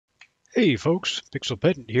Hey folks, Pixel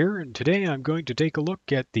Pedant here, and today I'm going to take a look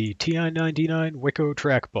at the TI-99 Wico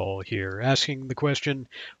Trackball here, asking the question,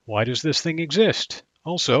 why does this thing exist?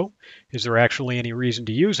 Also, is there actually any reason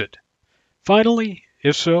to use it? Finally,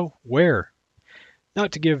 if so, where?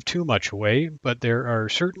 Not to give too much away, but there are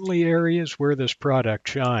certainly areas where this product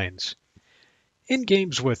shines. In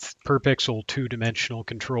games with per-pixel two-dimensional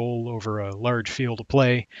control over a large field of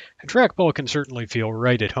play, a trackball can certainly feel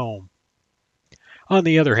right at home. On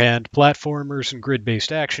the other hand, platformers and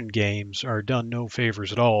grid-based action games are done no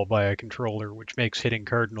favors at all by a controller, which makes hitting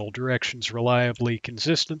cardinal directions reliably,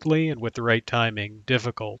 consistently, and with the right timing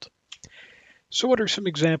difficult. So what are some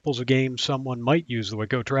examples of games someone might use the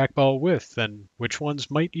Wico trackball with, and which ones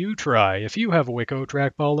might you try if you have a Wico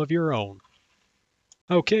trackball of your own?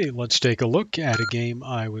 Okay, let's take a look at a game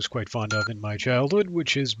I was quite fond of in my childhood,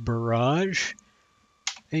 which is Barrage,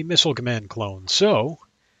 a missile command clone. So,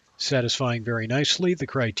 satisfying very nicely the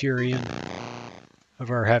criterion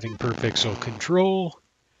of our having per pixel control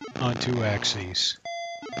on two axes.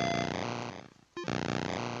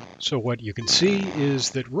 So what you can see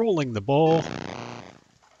is that rolling the ball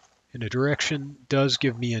in a direction does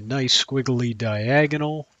give me a nice squiggly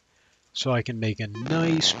diagonal, so I can make a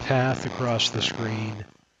nice path across the screen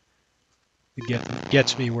that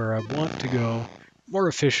gets me where I want to go more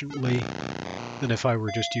efficiently than if I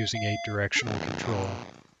were just using 8-directional control.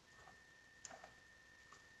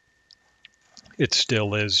 It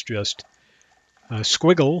still is just a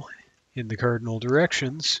squiggle in the cardinal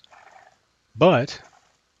directions, but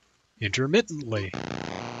intermittently,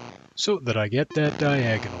 so that I get that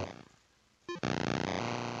diagonal.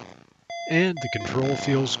 And the control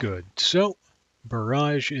feels good. So,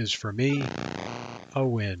 Barrage is for me a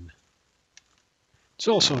win. It's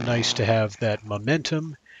also nice to have that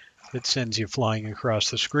momentum that sends you flying across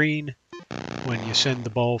the screen when you send the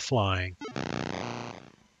ball flying.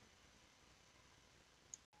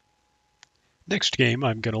 Next game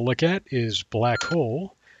I'm going to look at is Black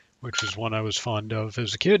Hole, which is one I was fond of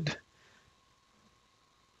as a kid.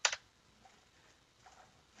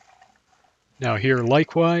 Now here,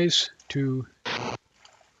 likewise,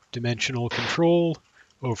 two-dimensional control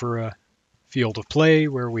over a field of play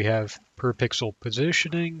where we have per pixel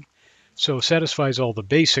positioning, so satisfies all the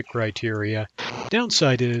basic criteria.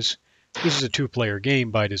 Downside is this is a two-player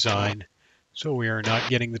game by design, so we are not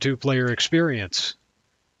getting the two-player experience.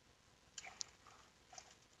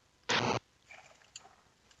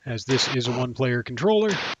 As this is a one-player controller,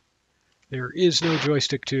 there is no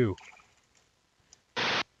joystick 2.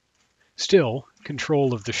 Still,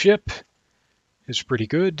 control of the ship is pretty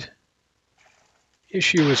good.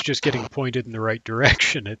 Issue is just getting pointed in the right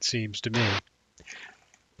direction, it seems to me.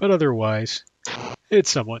 But otherwise, it's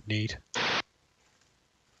somewhat neat.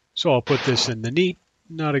 So I'll put this in the neat,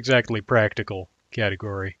 not exactly practical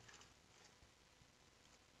category.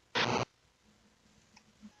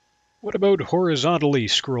 What about horizontally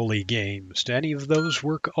scrolly games? Do any of those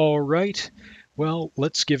work all right? Well,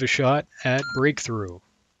 let's give a shot at Breakthrough.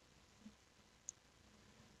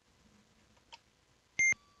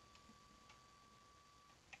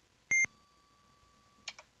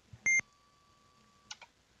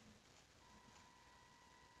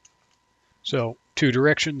 So, two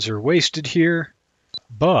directions are wasted here,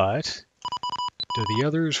 but do the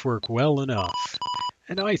others work well enough?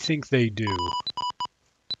 And I think they do.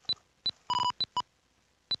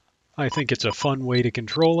 I think it's a fun way to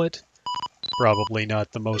control it. Probably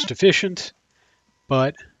not the most efficient,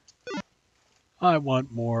 but I want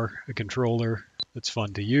a controller that's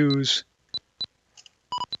fun to use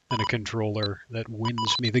than a controller that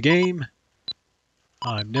wins me the game.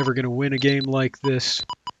 I'm never going to win a game like this.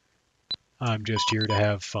 I'm just here to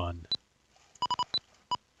have fun.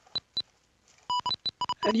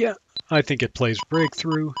 And yeah, I think it plays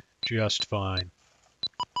Breakthrough just fine.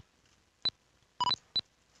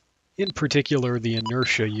 In particular, the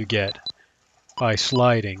inertia you get by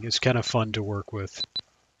sliding is kind of fun to work with.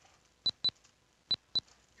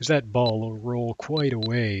 Because that ball will roll quite a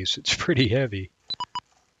ways. It's pretty heavy.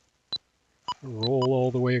 Roll all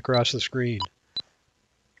the way across the screen.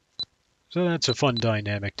 So that's a fun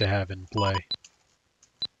dynamic to have in play.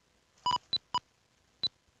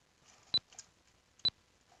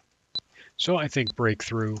 So I think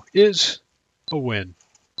Breakthrough is a win.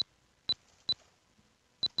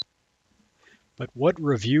 But what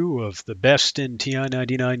review of the best in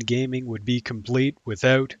TI-99 gaming would be complete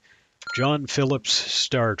without John Phillips'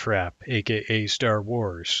 Star Trap, aka Star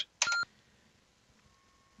Wars?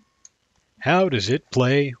 How does it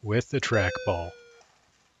play with the trackball?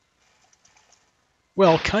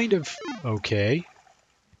 Well, kind of okay.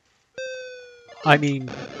 I mean,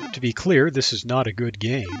 to be clear, this is not a good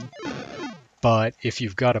game. But if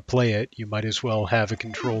you've got to play it, you might as well have a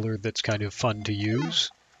controller that's kind of fun to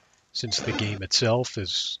use, since the game itself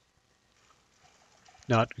is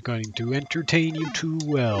not going to entertain you too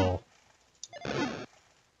well.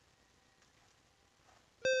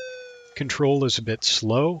 Control is a bit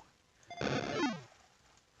slow,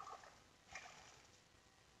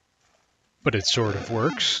 but it sort of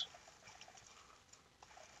works.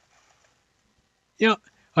 Yeah,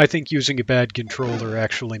 I think using a bad controller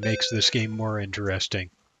actually makes this game more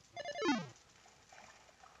interesting.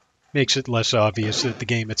 Makes it less obvious that the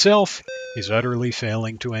game itself is utterly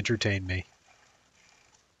failing to entertain me.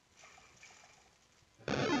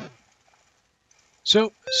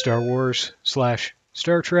 So, Star Wars /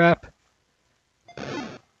 Star Trap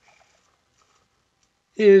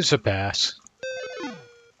is a pass.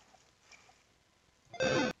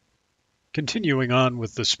 Continuing on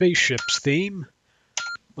with the spaceships theme,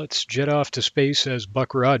 let's jet off to space as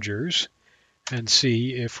Buck Rogers and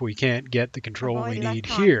see if we can't get the control we need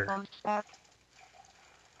here.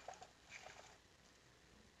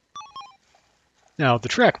 Now, the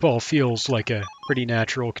trackball feels like a pretty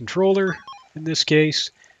natural controller in this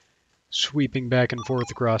case, sweeping back and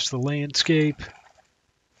forth across the landscape.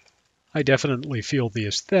 I definitely feel the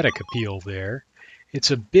aesthetic appeal there.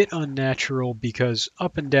 It's a bit unnatural because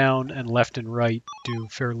up and down and left and right do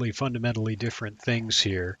fairly fundamentally different things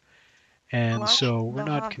here. And so we're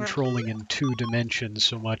not controlling in 2 dimensions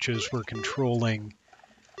so much as we're controlling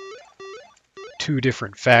 2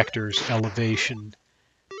 different factors, elevation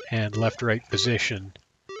and left-right position,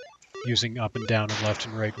 using up and down and left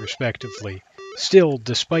and right respectively. Still,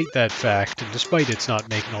 despite that fact, and despite it's not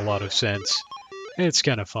making a lot of sense, it's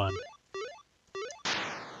kind of fun.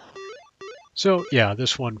 So yeah,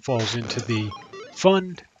 this one falls into the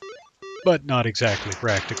fun, but not exactly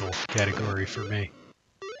practical category for me.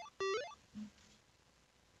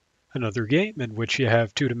 Another game in which you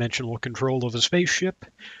have 2-dimensional control of a spaceship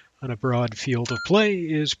on a broad field of play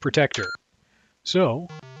is Protector. So,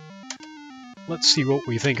 let's see what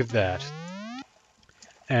we think of that.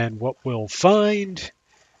 And what we'll find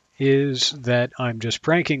is that I'm just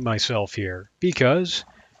pranking myself here, because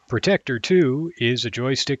Protector 2 is a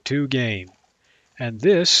Joystick 2 game, and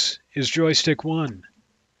this is Joystick 1.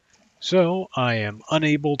 So I am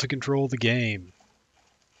unable to control the game.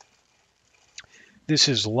 This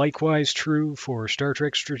is likewise true for Star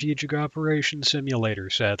Trek Strategic Operations Simulator,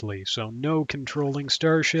 sadly, so no controlling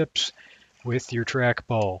starships with your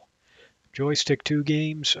trackball. Joystick 2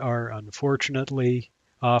 games are unfortunately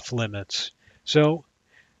off limits, so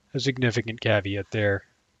a significant caveat there.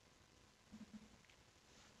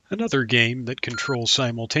 Another game that controls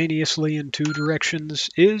simultaneously in 2 directions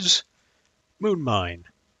is Moon Mine.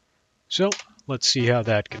 So let's see how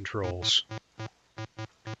that controls.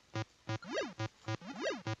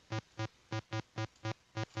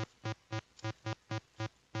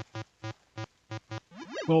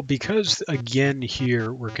 Well, because again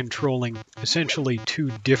here we're controlling essentially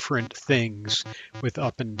 2 different things with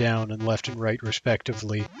up and down and left and right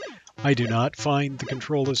respectively, I do not find the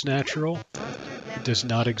control as natural. It does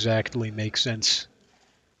not exactly make sense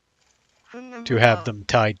to have them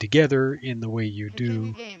tied together in the way you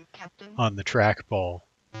do on the trackball.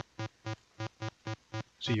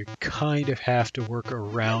 So you kind of have to work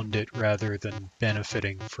around it rather than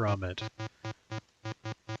benefiting from it.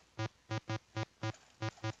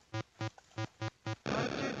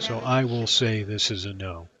 So I will say this is a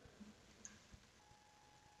no.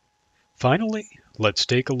 Finally, let's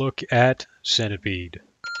take a look at Centipede.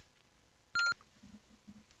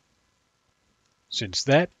 Since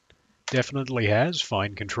that definitely has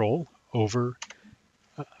fine control over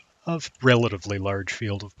a relatively large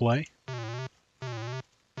field of play.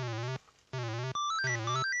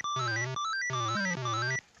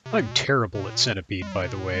 I'm terrible at Centipede, by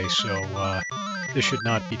the way, so this should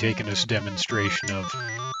not be taken as a demonstration of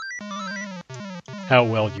how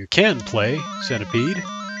well you can play Centipede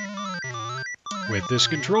with this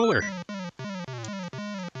controller.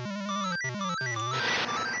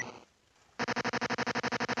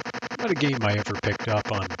 Not a game I ever picked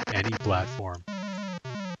up on any platform.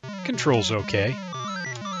 Control's okay.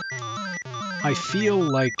 I feel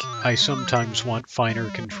like I sometimes want finer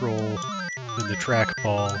control than the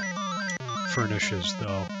trackball furnishes,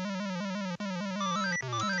 though.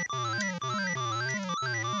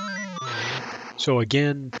 So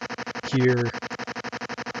again, here,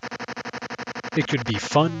 it could be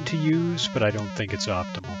fun to use, but I don't think it's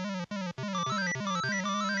optimal.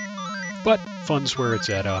 But fun's where it's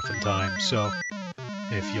at oftentimes, so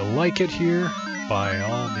if you like it here, by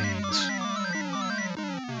all means.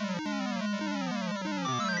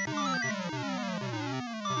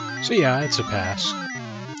 So yeah, it's a pass.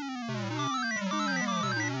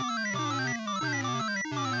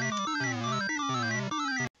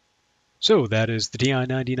 So that is the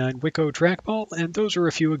TI-99 Wico Trackball, and those are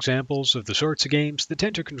a few examples of the sorts of games that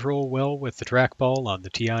tend to control well with the trackball on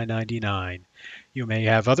the TI-99. You may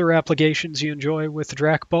have other applications you enjoy with the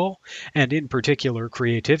trackball, and in particular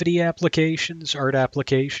creativity applications, art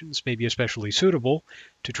applications may be especially suitable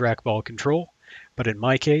to trackball control, but in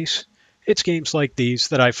my case, it's games like these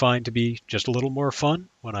that I find to be just a little more fun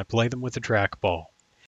when I play them with the trackball.